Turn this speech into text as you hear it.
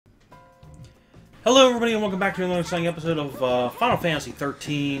Hello everybody and welcome back to another exciting episode of Final Fantasy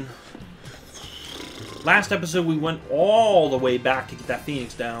 13. Last episode we went all the way back to get that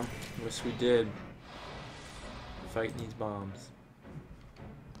Phoenix down. Yes, we did. Fighting these bombs.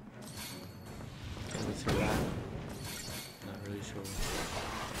 Can we survive? Not really sure.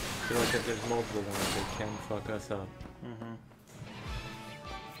 I feel like if there's multiple ones, they can fuck us up.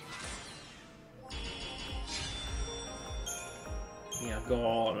 Yeah, go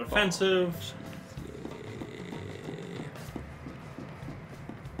all offensive.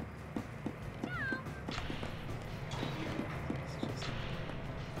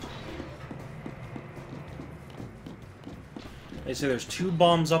 They say there's 2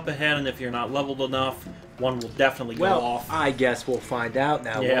 bombs up ahead, and if you're not leveled enough, one will definitely go off. I guess we'll find out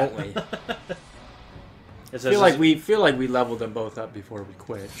now, won't we? feel like we leveled them both up before we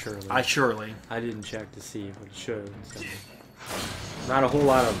quit. Surely. I didn't check to see, but it should. So. Not a whole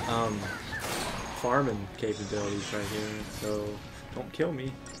lot of farming capabilities right here, so don't kill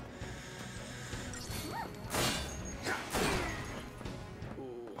me.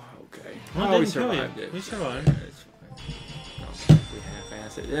 Ooh, okay. Well, we survived it. We survived. We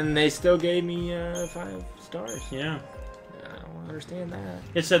half-assed it. And they still gave me 5 stars. Yeah. I don't understand that.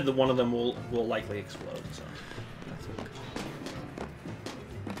 It said that one of them will likely explode, so. That's okay.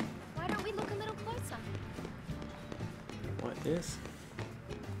 Why don't we look a little closer? What, this?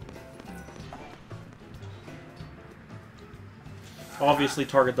 Obviously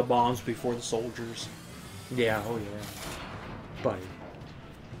target the bombs before the soldiers. Yeah, oh yeah. Buddy.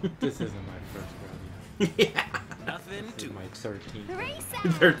 This isn't my first rodeo. Yeah. This is my 13th.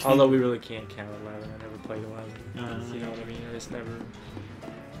 13. Although we really can't count 11. I never played 11. You know yeah. what I mean? I just never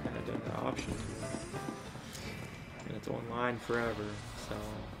had an option to. And it's online forever. So,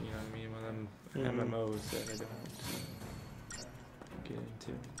 you know what I mean? One of them MMOs that I don't get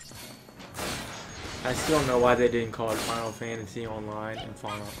into. I still don't know why they didn't call it Final Fantasy Online and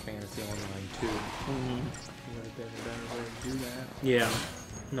Final Fantasy Online 2. Would have been a better way to do that. Yeah.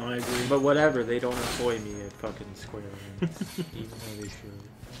 No, I agree. But whatever, they don't employ me at fucking Square Enix, even though they should.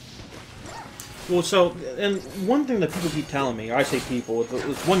 Well, so, and one thing that people keep telling me, I say people,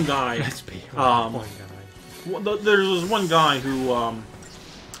 it's one guy. One guy. There's this one guy who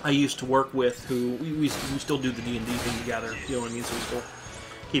I used to work with, who we still do the D&D thing together. You know what I mean? So we still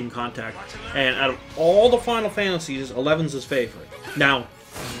keep in contact. And out of all the Final Fantasies, 11's his favorite. Now,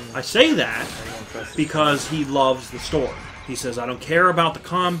 I say that because he loves the story. He says, I don't care about the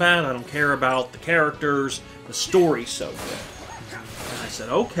combat, I don't care about the characters, the story's so good. And I said,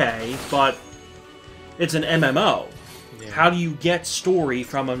 okay, but it's an MMO. Yeah. How do you get story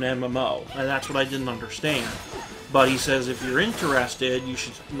from an MMO? And that's what I didn't understand. But he says, if you're interested, you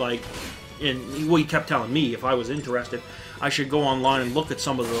should, like, well, he kept telling me, if I was interested, I should go online and look at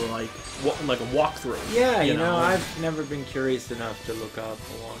some of the, like a walkthrough. Yeah, you know, I've never been curious enough to look up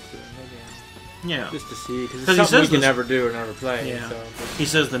a walkthrough. Yeah. Just to see, because it's something we can never do or never play. Yeah. So, he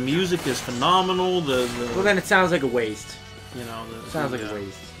says the music is phenomenal. Well, then it sounds like a waste. You know, it sounds like a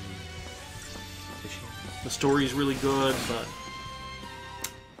waste. The story's really good, but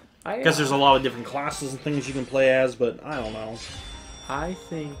I guess there's a lot of different classes and things you can play as, but I don't know. I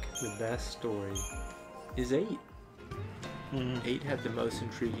think the best story is 8. 8 had the most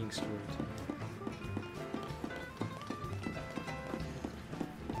intriguing story to me.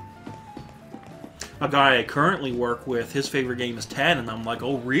 A guy I currently work with, his favorite game is 10, and I'm like,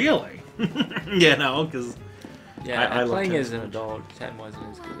 oh, really? You know, because I playing as an adult, 10 wasn't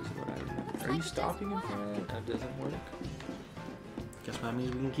as good as what I remember. Are you stopping in front of that? That doesn't work. Guess that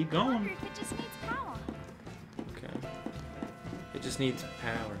means we can keep going. It just needs power. Okay. It just needs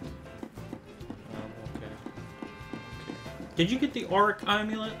power. Okay. Did you get the Auric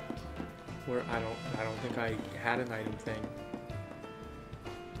amulet? Where I don't think I had an item thing.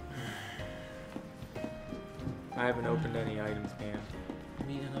 I haven't opened any items, man.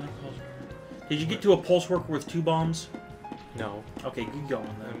 Did you get to a pulse worker with 2 bombs? No. Okay, keep going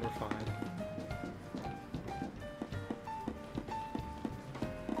then. Then we're fine.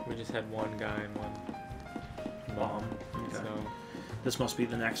 We just had one guy and one bomb. Okay. So this must be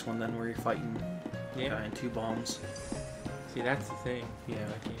the next one then, where you're fighting a guy and 2 bombs. See, that's the thing. Yeah.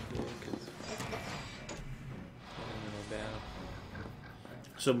 I can't do it because I'm in a battle.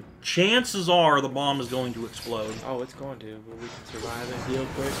 So chances are the bomb is going to explode. Oh, it's going to, but we can survive and heal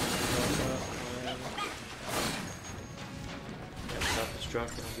quick. Yeah,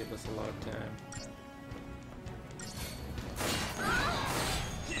 self-destruct will give us a lot of time.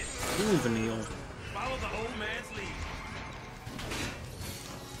 Ooh, Vanille. Follow the old man's lead.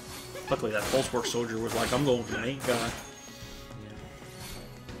 Luckily that pulse work soldier was like, I'm going for the 8 guy.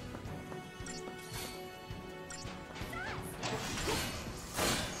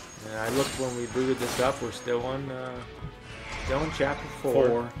 And I looked when we booted this up. We're still on chapter 4.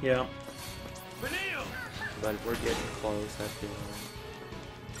 4, yeah. Benil! But we're getting close. I feel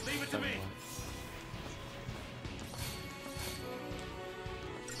like. Leave it to me.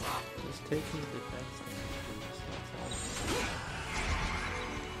 Just taking the defense damage, please. That's all.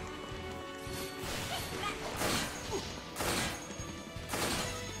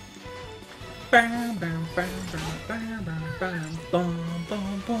 Bam, bam, bam, bam, bam, bam, bam,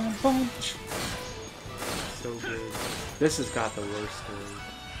 bam, bam, bam. So good. This has got the worst story.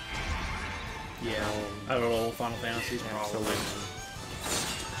 Yeah, I don't know, Final Fantasies probably.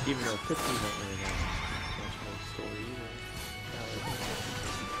 Absolutely. Even though 15 don't really have much more story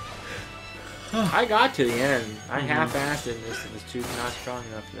either. I got to the end. I half-assed it and this was too not strong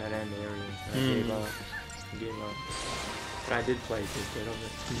enough for that end area. And I gave up. But I did play a good bit of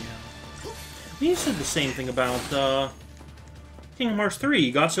it. Yeah. You said the same thing about Kingdom Hearts 3.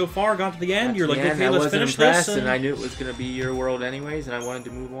 You got so far, got to the end, you're like, okay, let's finish this. And I knew it was going to be your world anyways, and I wanted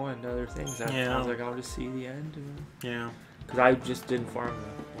to move on to other things. I was like, I'll just see the end. Yeah. Because I just didn't farm enough.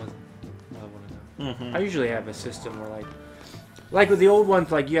 Wasn't level enough. I usually have a system where, like with the old ones,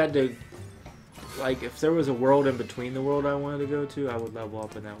 like you had to, like if there was a world in between the world I wanted to go to, I would level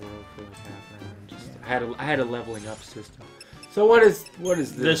up in that world for like half an hour. And just I had a leveling up system. So what is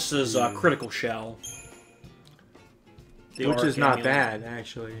this? This is Critical Shell. The Which is not Arc bad,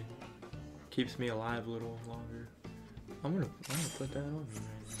 actually. Keeps me alive a little longer. I'm gonna put that on me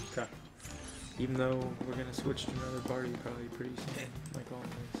right now. Okay. Even though we're gonna switch to another party probably pretty soon, like always.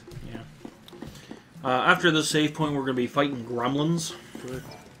 Yeah. After the save point, we're gonna be fighting gremlins. Good.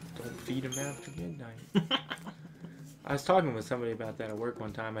 Don't feed them after midnight. I was talking with somebody about that at work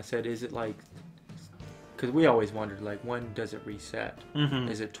one time. I said, is it like... Because we always wondered, like, when does it reset?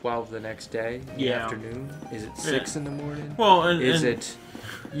 Is it 12 the next day in the afternoon? Is it 6 in the morning? Well, is it...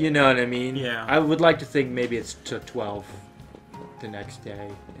 You know what I mean? Yeah. I would like to think maybe it's to 12 the next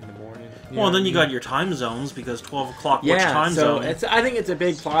day in the morning. Well, then you got your time zones, because 12 o'clock, which time so zone? I think it's a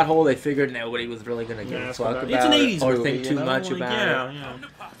big plot hole. They figured nobody was really going to give a fuck about it's an 80s it or movie, think too much about it. Yeah.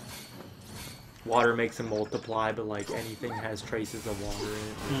 Water makes them multiply, but like anything has traces of water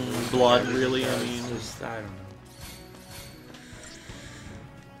in it. Blood, really, I mean... Just, I don't know.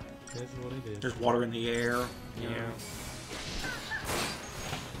 That's what it is. There's water in the air. Yeah.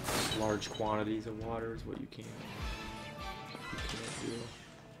 Large quantities of water is what you can't do.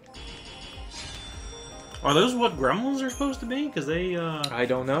 Are those what gremlins are supposed to be? Because they, I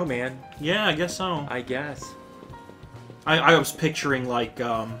don't know, man. Yeah, I guess so. I guess. I was picturing, like,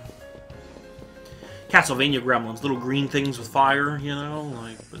 Castlevania gremlins, little green things with fire, you know,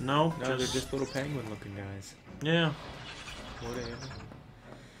 like, but no, they're just little penguin-looking guys. Yeah.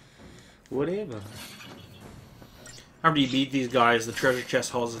 Whatever. After you beat these guys, the treasure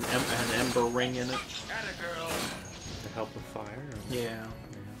chest has an ember ring in it. To help with fire? Or... Yeah.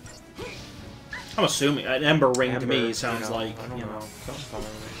 I'm assuming an ember ring to me sounds like, I don't know. Some fire ring.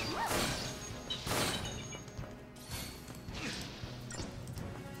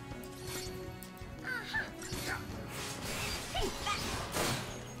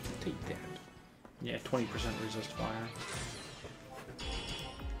 Take that. Yeah, 20% resist fire.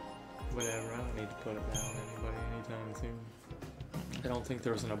 Whatever, I don't need to put it down on anybody anytime soon. I don't think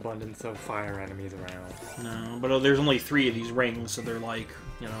there's an abundance of fire enemies around. No, but there's only 3 of these rings, so they're like,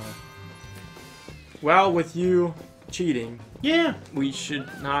 you know... Well, with you cheating, yeah, we should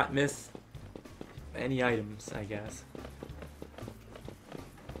not miss any items, I guess.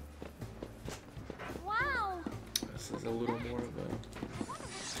 Wow. This is a little more of a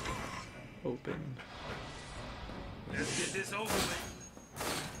open. Let's get this over with.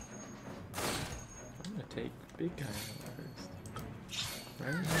 I'm gonna take big guy first.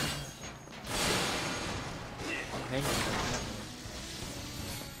 Right? Hang on.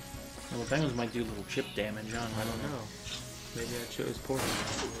 well, the penguins might do a little chip damage, I don't know. Maybe I chose poorly.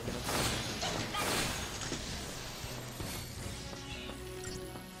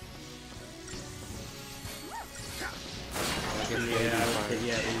 Yeah, they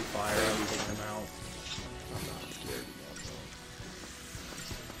do fire, I would take them out. I'm not scared.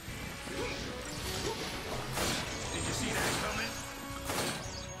 Did you see that coming?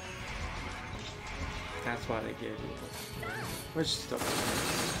 That's why they gave you. Which stuff?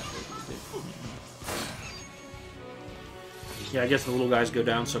 Yeah, I guess the little guys go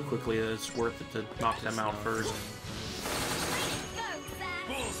down so quickly that it's worth it to knock them out first.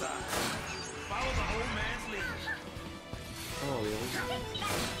 Bullseye. Follow the old man's lead. Oh, the old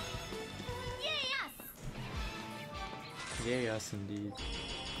Yay, us. yeah, yes, indeed.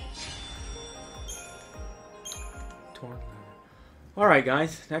 Torn leather. Alright,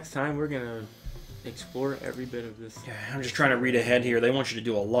 guys. Next time we're going to explore every bit of this. Yeah, I'm just trying to read ahead here. They want you to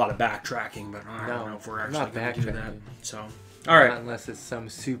do a lot of backtracking, but I don't know if we're I'm actually not going to do that. backtracking. So, all right. Not unless it's some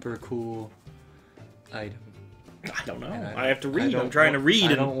super cool item. I don't know. And I have to read. don't I'm trying to want- read. I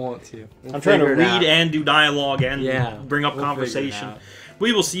and don't want to. We'll I'm trying to figure it read out. and do dialogue and Yeah, bring up we'll figure it conversation. out.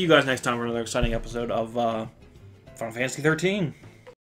 We will see you guys next time for another exciting episode of Final Fantasy 13.